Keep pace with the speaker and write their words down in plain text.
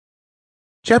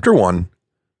Chapter 1,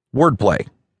 Wordplay.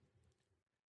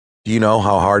 Do you know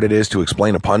how hard it is to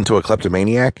explain a pun to a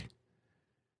kleptomaniac?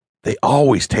 They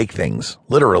always take things,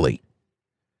 literally.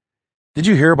 Did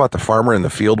you hear about the farmer in the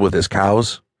field with his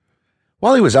cows?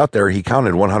 While he was out there, he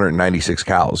counted 196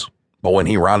 cows, but when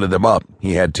he rounded them up,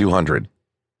 he had 200.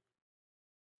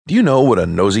 Do you know what a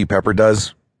nosy pepper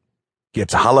does?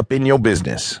 Gets jalapeno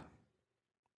business.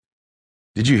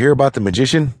 Did you hear about the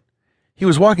magician? He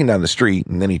was walking down the street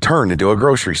and then he turned into a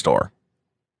grocery store.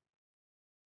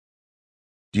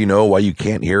 Do you know why you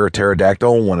can't hear a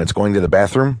pterodactyl when it's going to the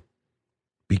bathroom?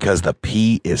 Because the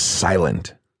P is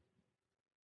silent.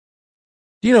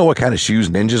 Do you know what kind of shoes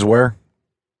ninjas wear?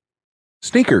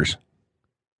 Sneakers.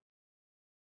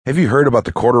 Have you heard about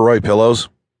the corduroy pillows?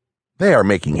 They are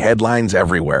making headlines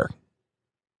everywhere.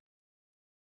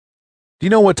 Do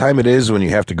you know what time it is when you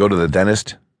have to go to the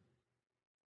dentist?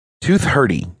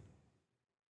 2:30.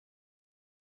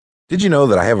 Did you know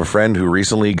that I have a friend who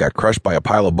recently got crushed by a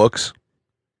pile of books?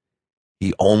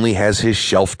 He only has his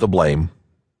shelf to blame.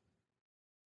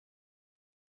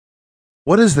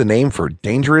 What is the name for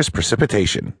dangerous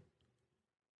precipitation?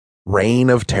 Rain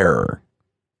of terror.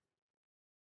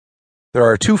 There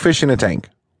are two fish in a tank.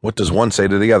 What does one say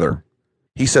to the other?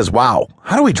 He says, "Wow,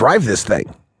 how do we drive this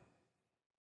thing?"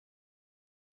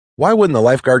 Why wouldn't the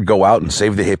lifeguard go out and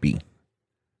save the hippie?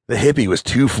 The hippie was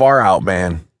too far out,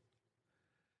 man.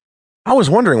 I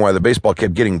was wondering why the baseball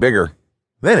kept getting bigger.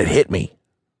 Then it hit me.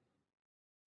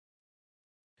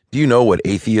 Do you know what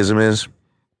atheism is?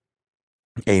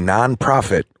 A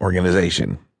non-profit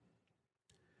organization.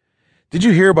 Did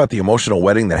you hear about the emotional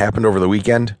wedding that happened over the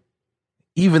weekend?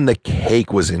 Even the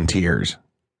cake was in tears.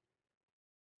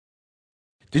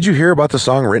 Did you hear about the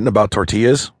song written about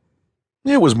tortillas?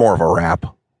 It was more of a rap.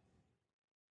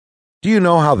 Do you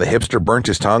know how the hipster burnt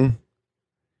his tongue?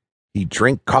 He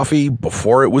drank coffee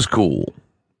before it was cool.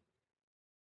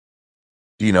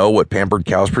 Do you know what pampered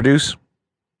cows produce?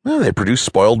 Well, they produce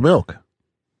spoiled milk.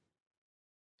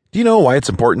 Do you know why it's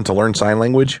important to learn sign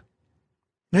language?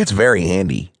 It's very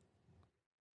handy.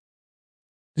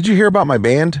 Did you hear about my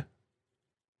band?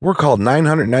 We're called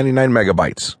 999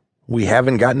 Megabytes. We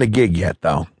haven't gotten a gig yet,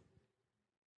 though.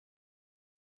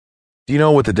 Do you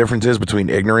know what the difference is between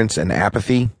ignorance and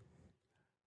apathy?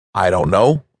 I don't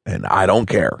know, and I don't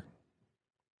care.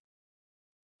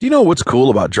 Do you know what's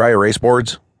cool about dry erase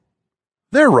boards?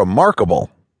 They're remarkable.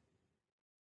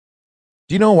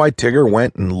 Do you know why Tigger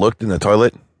went and looked in the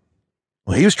toilet?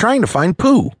 Well, he was trying to find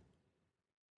poo.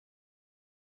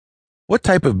 What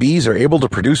type of bees are able to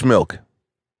produce milk?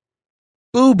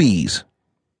 Boobies.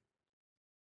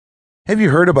 Have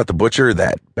you heard about the butcher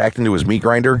that backed into his meat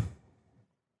grinder?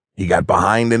 He got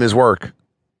behind in his work.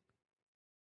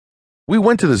 We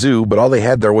went to the zoo, but all they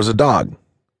had there was a dog.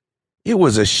 It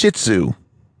was a Shih Tzu.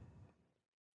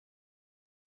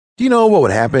 Do you know what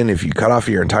would happen if you cut off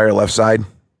your entire left side?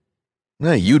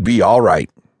 You'd be all right.